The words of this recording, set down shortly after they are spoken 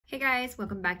Hey guys,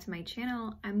 welcome back to my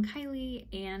channel. I'm Kylie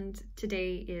and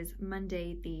today is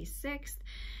Monday the 6th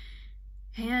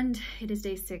and it is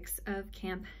day 6 of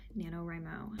Camp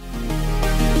NaNoWriMo.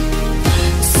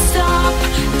 Stop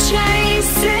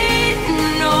chasing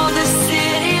all the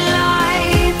city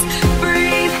lights.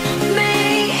 Breathe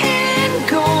me in,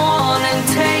 go on and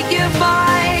take your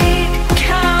bite.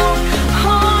 Count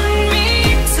on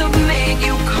me to make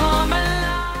you come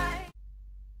alive.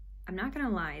 I'm not gonna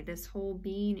lie, this whole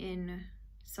being in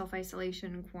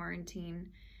self-isolation, quarantine,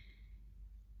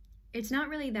 it's not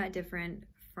really that different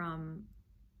from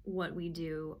what we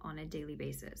do on a daily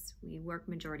basis. We work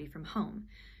majority from home.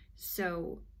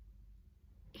 So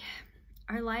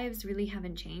our lives really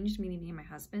haven't changed, meaning me and my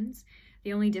husband's.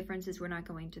 The only difference is we're not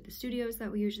going to the studios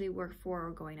that we usually work for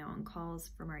or going out on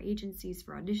calls from our agencies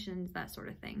for auditions, that sort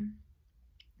of thing.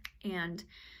 And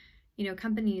you know,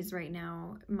 companies right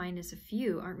now, minus a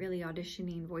few, aren't really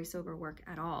auditioning voiceover work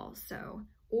at all, so,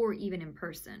 or even in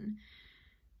person.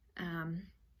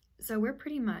 So we're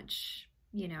pretty much,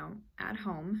 you know, at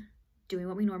home doing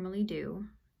what we normally do.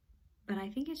 But I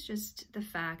think it's just the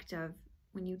fact of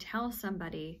when you tell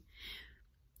somebody,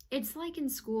 it's like in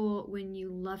school when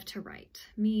you love to write.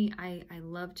 Me, I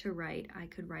love to write. I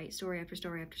could write story after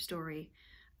story after story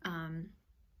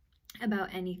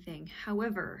about anything.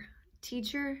 However,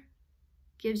 teacher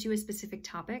gives you a specific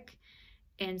topic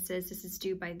and says this is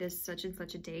due by this such and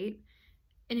such a date,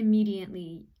 and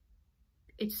immediately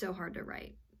it's so hard to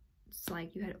write. It's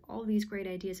like you had all these great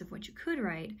ideas of what you could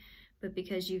write, but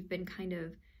because you've been kind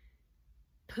of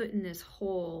put in this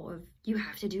hole of you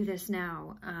have to do this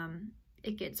now,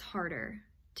 it gets harder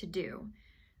to do.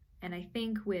 And I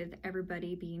think with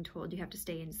everybody being told you have to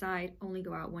stay inside, only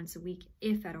go out once a week,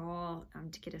 if at all,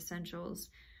 to get essentials,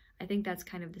 I think that's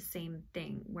kind of the same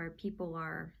thing where people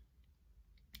are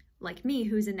like me,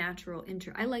 who's a natural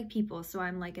introvert. I like people, so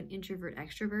I'm like an introvert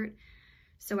extrovert.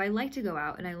 So I like to go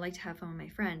out and I like to have fun with my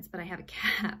friends, but I have a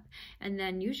cap. And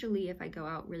then usually if I go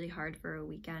out really hard for a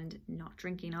weekend, not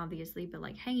drinking obviously, but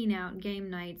like hanging out,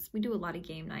 game nights, we do a lot of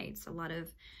game nights, a lot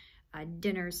of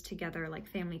dinners together, like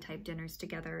family type dinners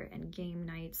together and game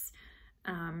nights,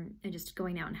 and just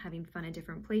going out and having fun at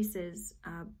different places.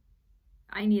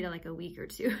 I need like a week or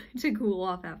two to cool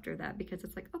off after that, because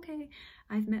it's like, okay,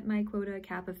 I've met my quota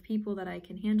cap of people that I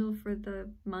can handle for the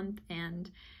month,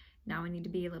 and now I need to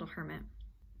be a little hermit.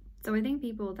 So I think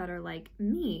people that are like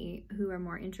me, who are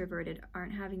more introverted,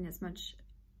 aren't having as much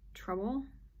trouble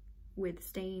with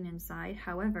staying inside.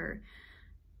 However,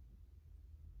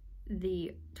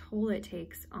 the toll it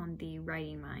takes on the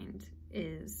writing mind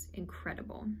is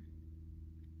incredible.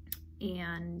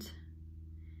 And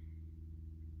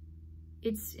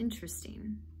it's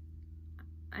interesting.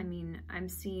 I mean, I'm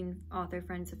seeing author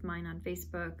friends of mine on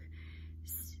Facebook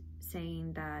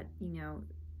saying that, you know,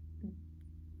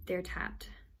 they're tapped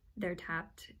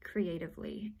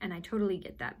creatively. And I totally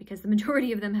get that, because the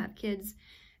majority of them have kids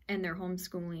and they're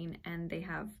homeschooling and they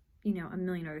have, you know, a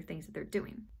million other things that they're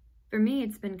doing. For me,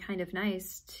 it's been kind of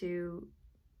nice to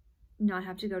not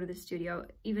have to go to the studio,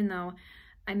 even though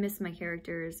I miss my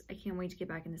characters. I can't wait to get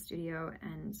back in the studio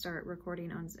and start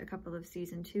recording on a couple of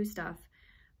season 2 stuff.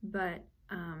 But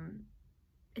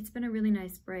it's been a really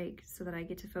nice break so that I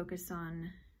get to focus on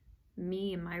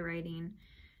me and my writing.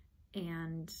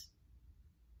 And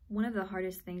one of the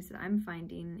hardest things that I'm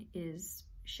finding is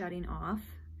shutting off.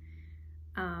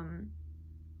 And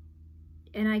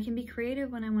I can be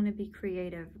creative when I want to be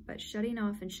creative, but shutting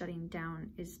off and shutting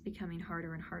down is becoming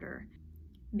harder and harder,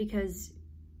 because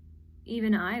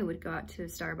even I would go out to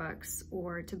Starbucks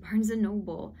or to Barnes &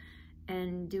 Noble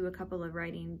and do a couple of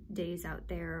writing days out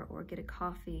there, or get a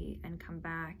coffee and come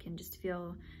back and just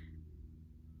feel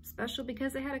special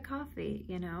because I had a coffee,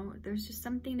 you know? There's just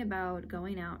something about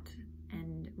going out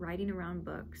and writing around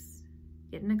books,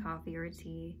 getting a coffee or a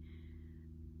tea,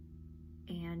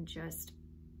 and just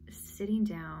sitting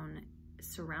down,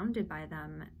 surrounded by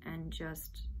them, and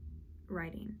just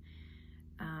writing.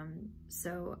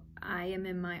 So I am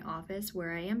in my office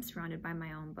where I am surrounded by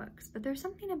my own books, but there's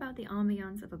something about the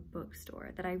ambiance of a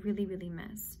bookstore that I really, really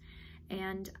miss.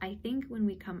 And I think when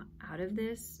we come out of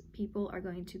this, people are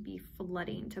going to be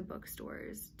flooding to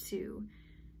bookstores to,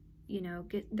 you know,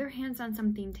 get their hands on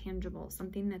something tangible,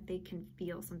 something that they can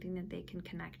feel, something that they can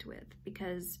connect with.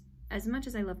 Because as much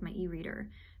as I love my e-reader,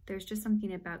 there's just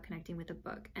something about connecting with a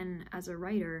book. And as a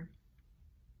writer,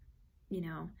 you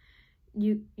know,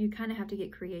 you kind of have to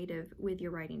get creative with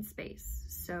your writing space.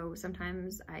 So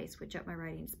sometimes I switch up my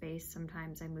writing space,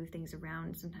 sometimes I move things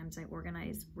around, sometimes I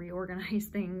reorganize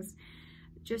things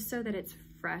just so that it's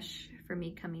fresh for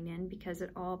me coming in, because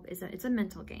it's a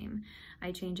mental game.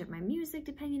 I change up my music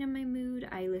depending on my mood.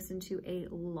 I listen to a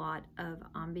lot of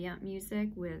ambient music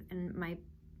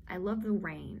I love the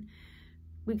rain.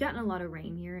 We've gotten a lot of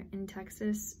rain here in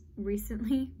Texas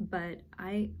recently, but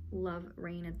I love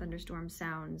rain and thunderstorm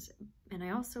sounds. And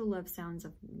I also love sounds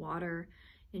of water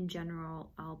in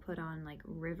general. I'll put on like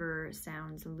river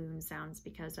sounds, loon sounds,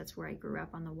 because that's where I grew up,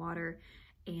 on the water.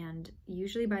 And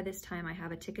usually by this time I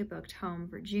have a ticket booked home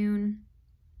for June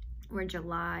or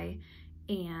July,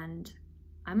 and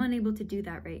I'm unable to do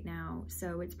that right now.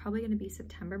 So it's probably going to be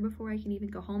September before I can even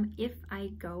go home, if I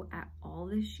go at all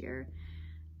this year.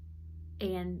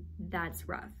 And that's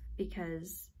rough,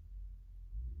 because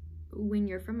when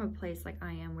you're from a place like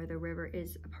I am, where the river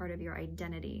is a part of your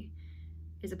identity,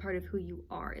 is a part of who you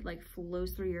are, it like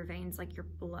flows through your veins like your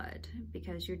blood,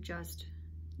 because you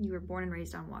were born and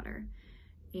raised on water,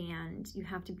 and you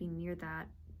have to be near that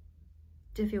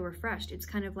to feel refreshed. It's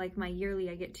kind of like my yearly,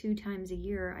 I get 2 times a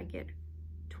year, I get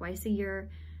twice a year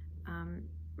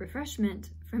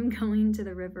refreshment from going to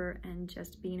the river and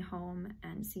just being home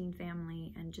and seeing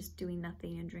family and just doing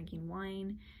nothing and drinking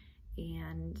wine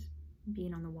and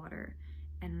being on the water.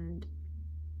 And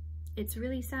it's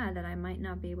really sad that I might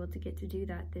not be able to get to do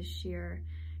that this year,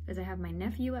 because I have my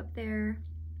nephew up there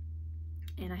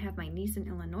and I have my niece in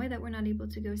Illinois that we're not able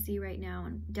to go see right now,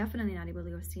 and definitely not able to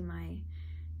go see my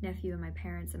nephew and my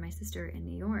parents and my sister in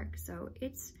New York. So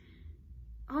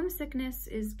homesickness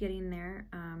is getting there.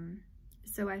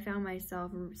 So I found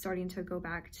myself starting to go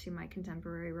back to my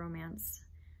contemporary romance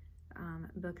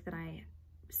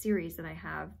series that I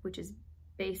have, which is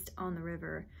based on the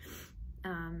river.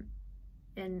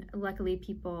 And luckily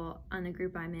people on the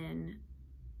group I'm in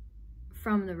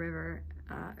from the river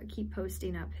keep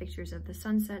posting up pictures of the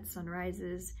sunsets,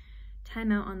 sunrises,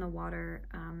 time out on the water,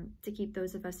 to keep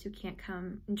those of us who can't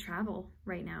come and travel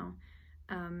right now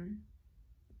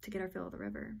to get our fill of the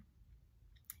river.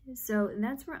 So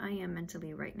that's where I am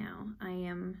mentally right now. I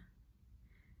am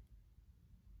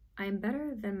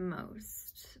better than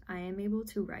most. I am able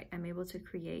to write, I'm able to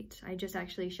create. I just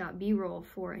actually shot B-roll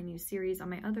for a new series on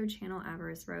my other channel,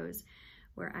 Avarice Rose,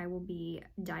 where I will be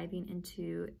diving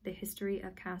into the history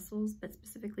of castles, but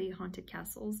specifically haunted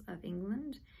castles of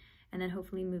England, and then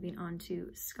hopefully moving on to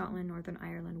Scotland, Northern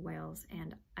Ireland, Wales,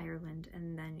 and Ireland,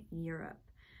 and then Europe.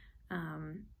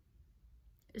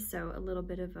 So a little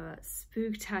bit of a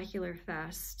spooktacular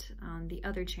fest on the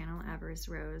other channel, Avarice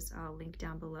Rose. I'll link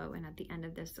down below, and at the end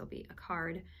of this there'll be a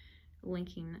card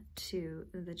linking to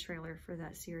the trailer for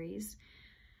that series.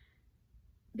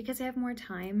 Because I have more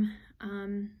time,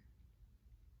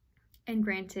 and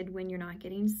granted, when you're not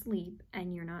getting sleep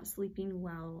and you're not sleeping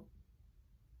well,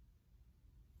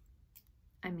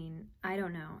 I mean, I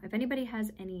don't know. If anybody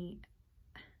has any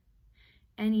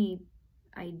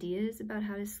ideas about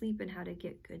how to sleep and how to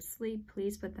get good sleep,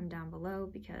 please put them down below,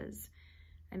 because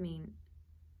I mean,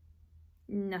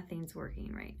 nothing's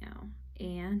working right now,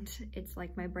 and it's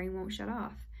like my brain won't shut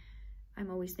off.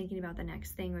 I'm always thinking about the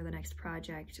next thing or the next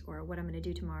project or what I'm going to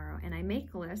do tomorrow, and I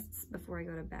make lists before I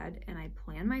go to bed and I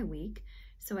plan my week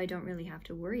so I don't really have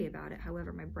to worry about it.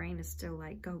 However, my brain is still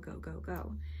like go, go, go,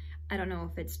 go. I don't know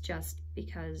if it's just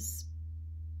because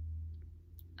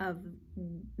of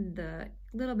the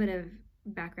little bit of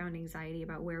background anxiety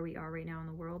about where we are right now in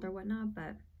the world or whatnot,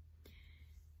 but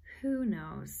who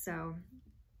knows. So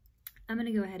I'm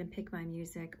gonna go ahead and pick my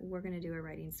music. We're gonna do a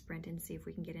writing sprint and see if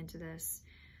we can get into this.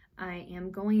 I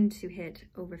am going to hit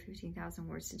over 15,000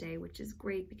 words today, which is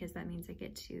great, because that means I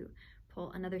get to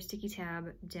pull another sticky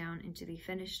tab down into the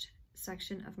finished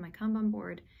section of my Kanban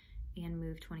board and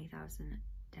move 20,000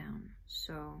 down.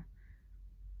 So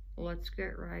let's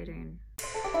get writing.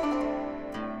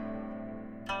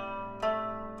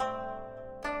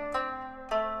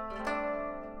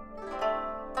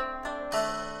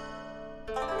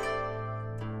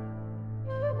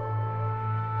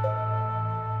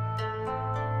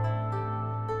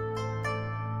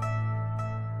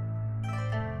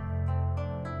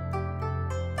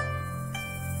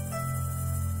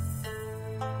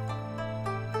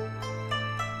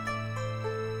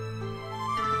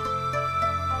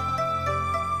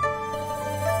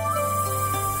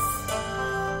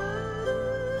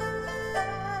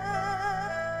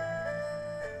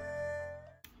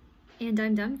 And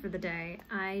I'm done for the day.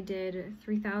 I did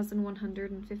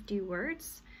 3,150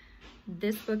 words.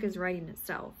 This book is writing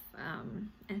itself,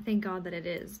 and thank God that it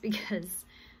is, because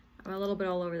I'm a little bit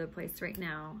all over the place right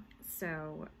now.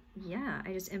 So yeah,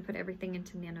 I just input everything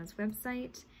into Nano's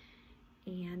website,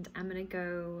 and I'm gonna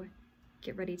go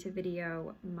get ready to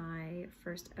video my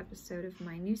first episode of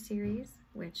my new series,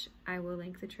 which I will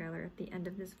link the trailer at the end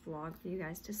of this vlog for you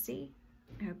guys to see.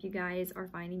 I hope you guys are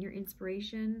finding your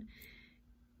inspiration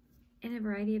in a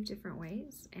variety of different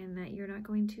ways and that you're not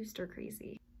going too stir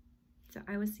crazy. So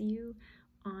I will see you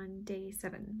on day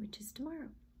 7, which is tomorrow.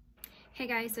 Hey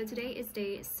guys, so today is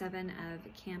day 7 of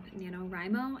Camp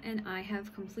NaNoWriMo, and I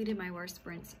have completed my worst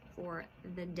sprints for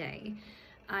the day.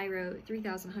 I wrote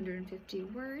 3,150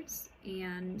 words,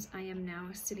 and I am now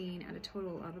sitting at a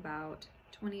total of about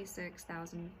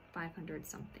 26,500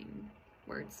 something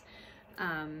words.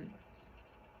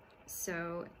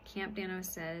 So Camp Nano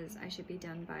says I should be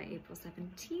done by April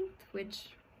 17th,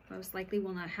 which most likely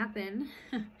will not happen,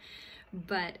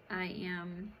 but I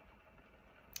am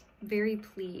very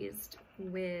pleased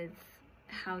with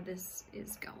how this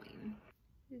is going.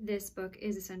 This book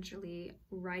is essentially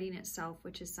writing itself,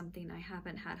 which is something I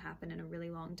haven't had happen in a really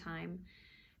long time.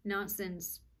 Not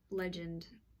since Legend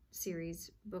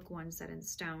series book 1 Set in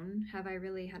Stone have I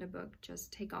really had a book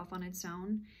just take off on its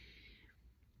own.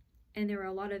 And there are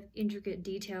a lot of intricate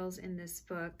details in this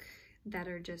book that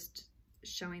are just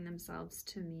showing themselves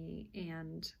to me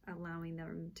and allowing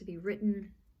them to be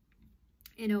written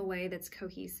in a way that's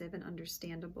cohesive and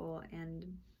understandable, and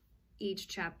each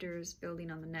chapter is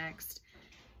building on the next.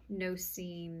 No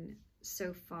scene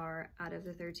so far out of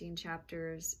the 13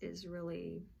 chapters is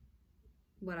really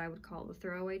what I would call the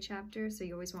throwaway chapter. So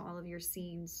you always want all of your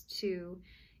scenes to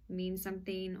mean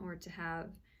something or to have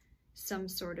some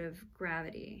sort of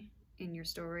gravity in your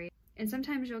story. And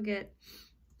sometimes you'll get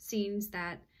scenes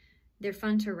that they're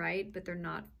fun to write, but they're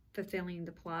not fulfilling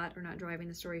the plot or not driving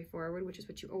the story forward, which is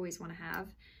what you always want to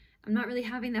have. I'm not really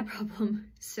having that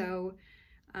problem, so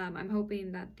I'm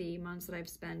hoping that the months that I've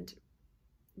spent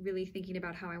really thinking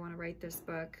about how I want to write this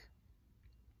book,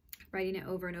 writing it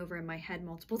over and over in my head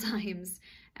multiple times,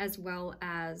 as well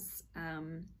as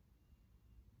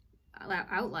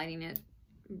outlining it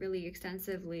really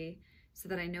extensively so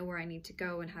that I know where I need to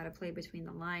go and how to play between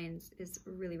the lines, is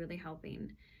really, really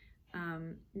helping.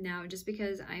 Now, just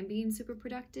because I'm being super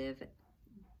productive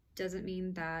doesn't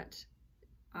mean that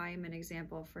I'm an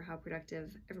example for how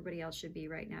productive everybody else should be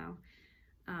right now.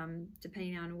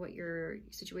 Depending on what your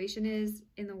situation is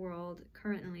in the world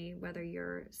currently, whether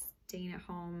you're staying at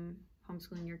home,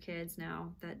 homeschooling your kids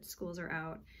now that schools are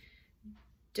out,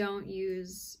 don't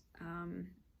use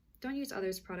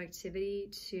others' productivity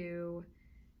to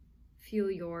fuel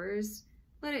yours.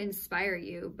 Let it inspire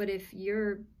you. But if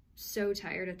you're so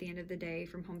tired at the end of the day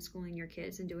from homeschooling your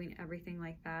kids and doing everything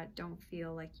like that, don't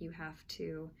feel like you have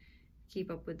to keep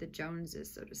up with the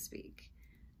Joneses, so to speak,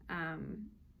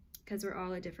 because we're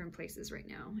all at different places right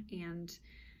now. And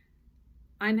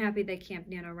I'm happy that Camp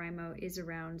NaNoWriMo is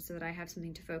around so that I have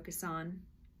something to focus on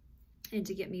and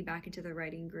to get me back into the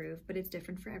writing groove, but it's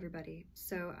different for everybody.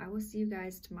 So I will see you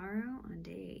guys tomorrow on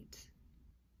day 8.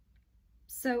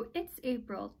 So it's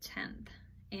April 10th,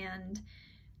 and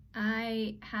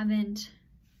I haven't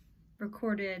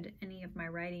recorded any of my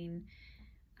writing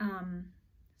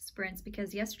sprints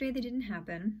because yesterday they didn't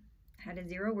happen. I had a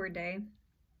 0-word day,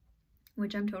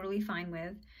 which I'm totally fine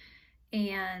with.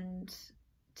 And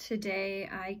today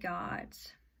I got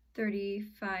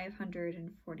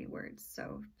 3,540 words,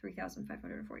 so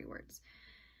 3,540 words.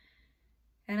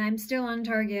 And I'm still on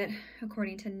target,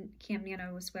 according to Camp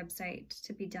Nano's website,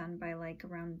 to be done by like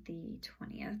around the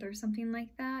 20th or something like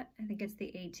that. I think it's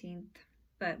the 18th,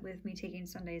 but with me taking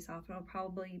Sundays off, it'll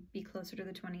probably be closer to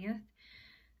the 20th.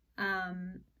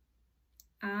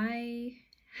 I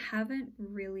haven't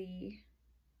really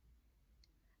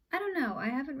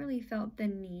felt the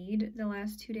need the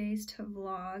last 2 days to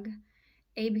vlog.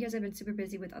 A, because I've been super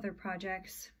busy with other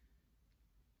projects.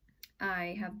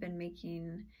 I have been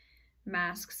making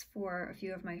masks for a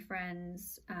few of my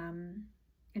friends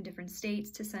in different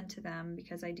states to send to them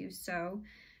because I do sew.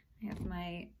 I have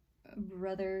my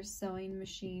brother's sewing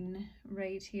machine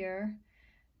right here.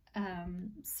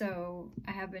 So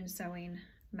I have been sewing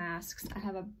masks. I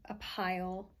have a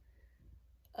pile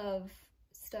of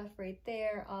stuff right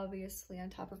there, obviously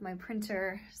on top of my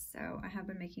printer. So I have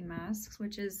been making masks,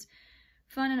 which is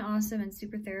fun and awesome and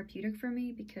super therapeutic for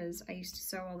me because I used to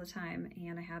sew all the time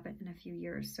and I haven't in a few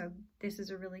years. So this is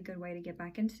a really good way to get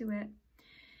back into it,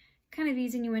 kind of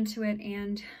easing you into it,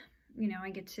 and you know,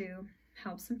 I get to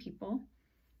help some people.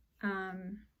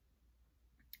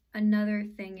 Another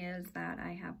thing is that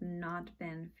I have not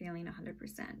been feeling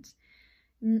 100%.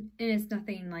 And it's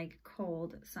nothing like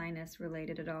cold sinus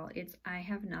related at all. It's I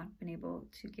have not been able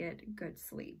to get good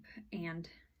sleep, and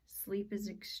sleep is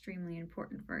extremely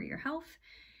important for your health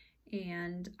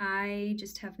and I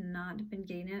just have not been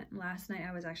getting it. Last night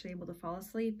I was actually able to fall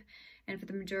asleep, and for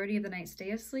the majority of the night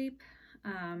stay asleep,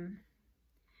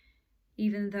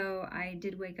 even though I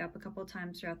did wake up a couple of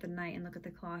times throughout the night and look at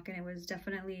the clock, and it was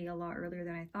definitely a lot earlier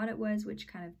than I thought it was, which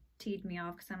kind of teed me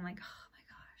off, because I'm like, oh my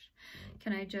gosh,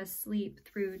 can I just sleep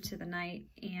through to the night?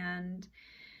 And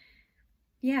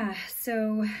yeah,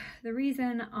 so the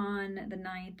reason on the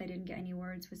 9th I didn't get any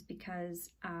words was because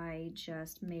I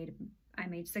made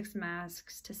 6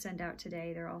 masks to send out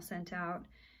today. They're all sent out,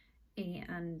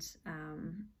 and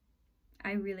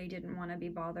I really didn't want to be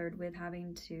bothered with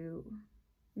having to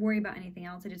worry about anything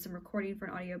else. I did some recording for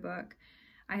an audiobook.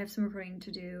 I have some recording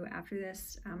to do after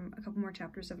this, a couple more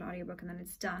chapters of an audiobook, and then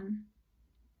it's done.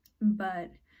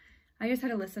 But I just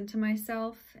had to listen to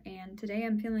myself, and today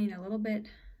I'm feeling a little bit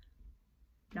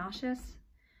nauseous.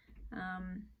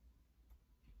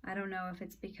 I don't know if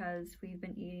it's because we've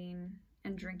been eating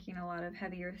and drinking a lot of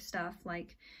heavier stuff,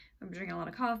 like I'm drinking a lot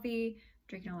of coffee,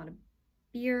 drinking a lot of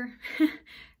beer,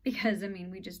 because I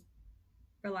mean, we just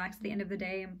relax at the end of the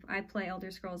day, and I play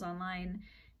Elder Scrolls Online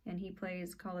and he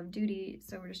plays Call of Duty,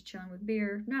 so we're just chilling with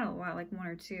beer. Not a lot, like 1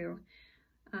 or 2.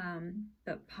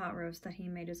 The pot roast that he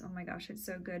made is, oh my gosh, it's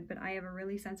so good. But I have a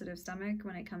really sensitive stomach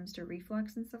when it comes to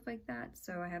reflux and stuff like that,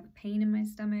 so I have a pain in my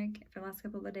stomach for the last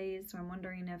couple of days, so I'm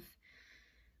wondering if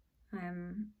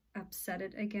I'm upset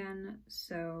it again.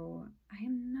 So I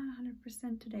am not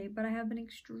 100% today, but I have been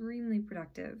extremely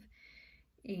productive,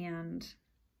 and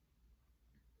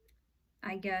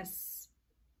I guess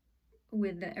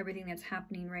with everything that's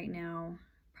happening right now,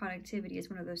 productivity is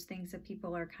one of those things that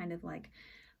people are kind of like,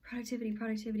 productivity,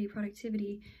 productivity,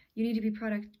 productivity. You need to be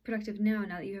productive now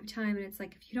that you have time. And it's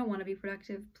like, if you don't want to be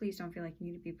productive, please don't feel like you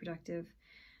need to be productive.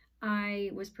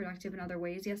 I was productive in other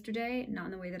ways yesterday, not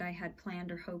in the way that I had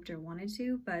planned or hoped or wanted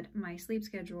to, but my sleep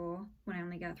schedule, when I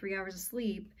only got 3 hours of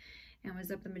sleep and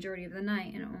was up the majority of the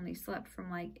night and only slept from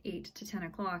like 8 to 10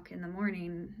 o'clock in the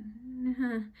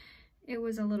morning, it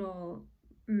was a little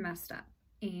messed up.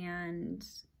 And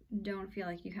don't feel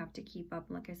like you have to keep up.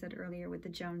 Like I said earlier with the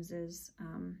Joneses,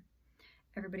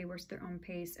 everybody works at their own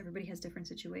pace. Everybody has different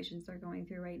situations they're going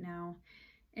through right now.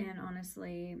 And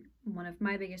honestly, one of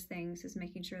my biggest things is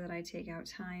making sure that I take out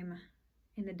time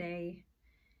in the day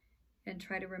and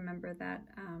try to remember that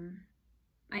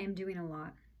I am doing a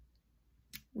lot.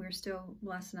 We're still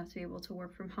blessed enough to be able to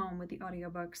work from home with the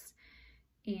audiobooks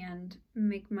and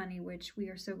make money, which we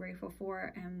are so grateful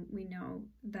for, and we know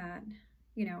that,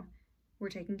 you know, we're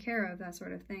taken care of, that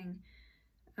sort of thing.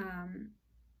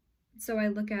 So I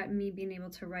look at me being able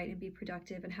to write and be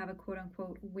productive and have a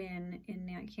quote-unquote win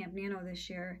in Camp Nano this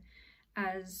year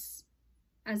as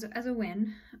a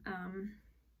win,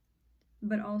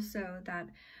 but also that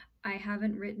I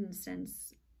haven't written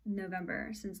since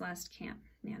November, since last Camp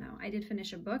Nano. I did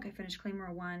finish a book. I finished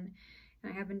Claymore 1,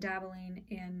 and I have been dabbling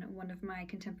in one of my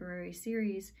contemporary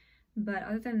series, but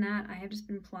other than that, I have just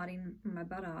been plotting my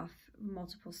butt off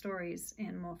multiple stories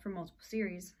and for multiple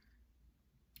series.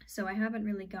 So I haven't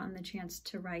really gotten the chance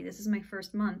to write. This is my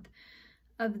first month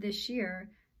of this year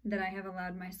that I have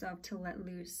allowed myself to let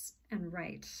loose and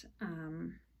write.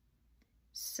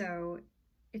 So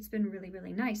it's been really,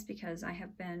 really nice, because I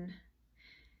haven't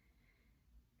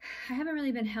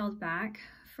really been held back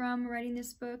from writing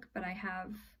this book, but I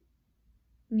have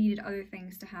needed other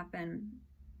things to happen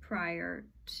prior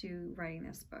to writing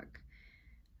this book.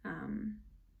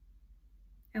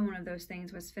 And one of those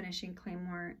things was finishing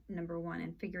Claymore #1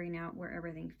 and figuring out where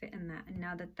everything fit in that. And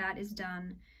now that that is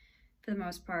done, for the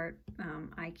most part,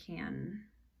 I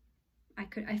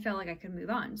felt like I could move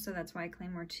on. So that's why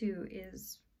Claymore 2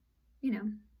 is, you know,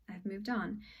 I've moved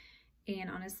on. And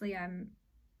honestly, I'm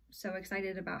so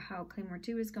excited about how Claymore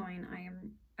 2 is going. I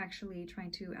am actually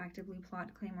trying to actively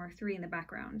plot Claymore 3 in the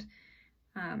background.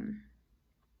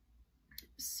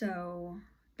 So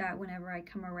that whenever I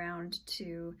come around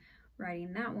to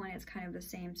writing that one, it's kind of the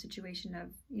same situation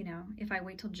of, you know, if I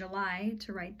wait till July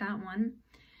to write that one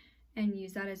and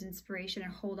use that as inspiration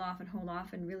and hold off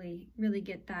and really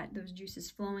get those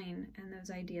juices flowing and those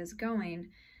ideas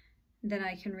going, then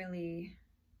I can really,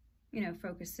 you know,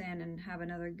 focus in and have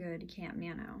another good Camp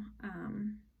Nano.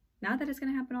 Not that it's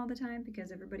going to happen all the time,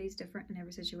 because everybody's different and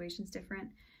every situation's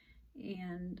different,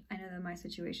 and I know that my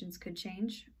situations could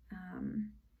change,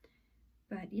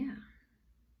 but yeah,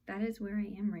 that is where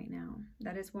I am right now.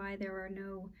 That is why there are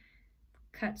no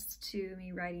cuts to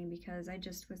me writing, because I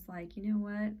just was like, you know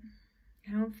what,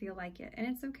 I don't feel like it. And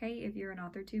it's okay if you're an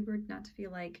author tuber not to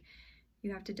feel like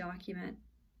you have to document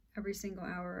every single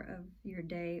hour of your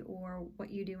day or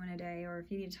what you do in a day, or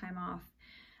if you need time off.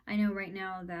 I know right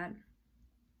now that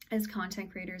as content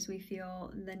creators, we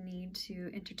feel the need to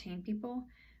entertain people.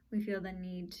 We feel the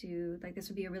need to, like, this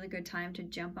would be a really good time to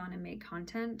jump on and make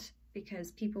content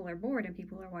because people are bored and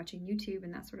people are watching YouTube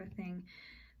and that sort of thing.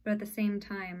 But at the same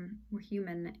time, we're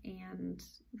human and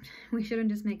we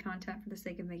shouldn't just make content for the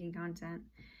sake of making content.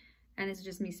 And it's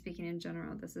just me speaking in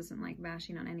general. This isn't like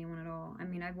bashing on anyone at all. I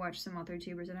mean, I've watched some other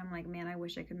YouTubers and I'm like, man, I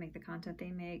wish I could make the content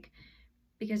they make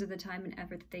because of the time and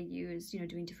effort that they use, you know,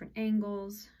 doing different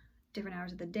angles, different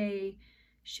hours of the day,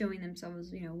 showing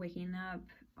themselves, you know, waking up,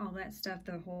 all that stuff,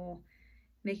 the whole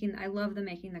making, I love the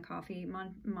making the coffee, what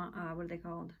are they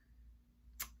called?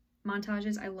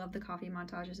 Montages. I love the coffee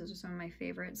montages. Those are some of my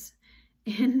favorites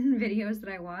in videos that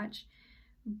I watch.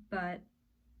 But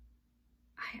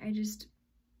I just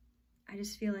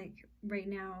feel like right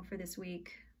now for this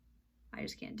week, I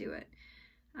just can't do it.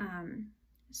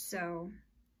 So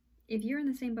if you're in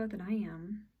the same boat that I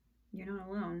am, you're not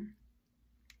alone.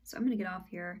 So I'm gonna get off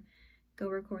here, go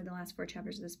record the last 4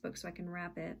 chapters of this book so I can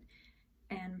wrap it,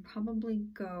 and probably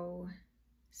go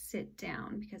sit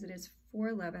down because it is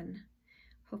 4:11.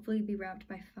 Hopefully be wrapped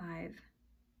by 5,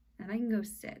 and I can go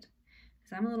sit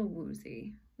because I'm a little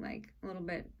woozy, like a little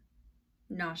bit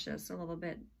nauseous, a little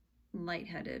bit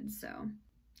lightheaded. So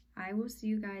I will see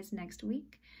you guys next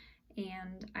week,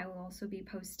 and I will also be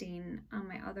posting on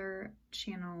my other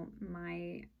channel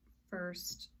my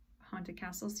first Haunted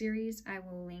Castle series. I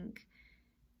will link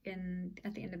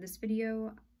at the end of this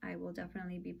video. I will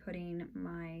definitely be putting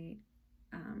my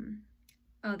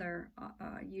other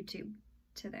YouTube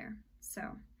to there.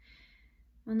 So,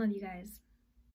 one love, you guys.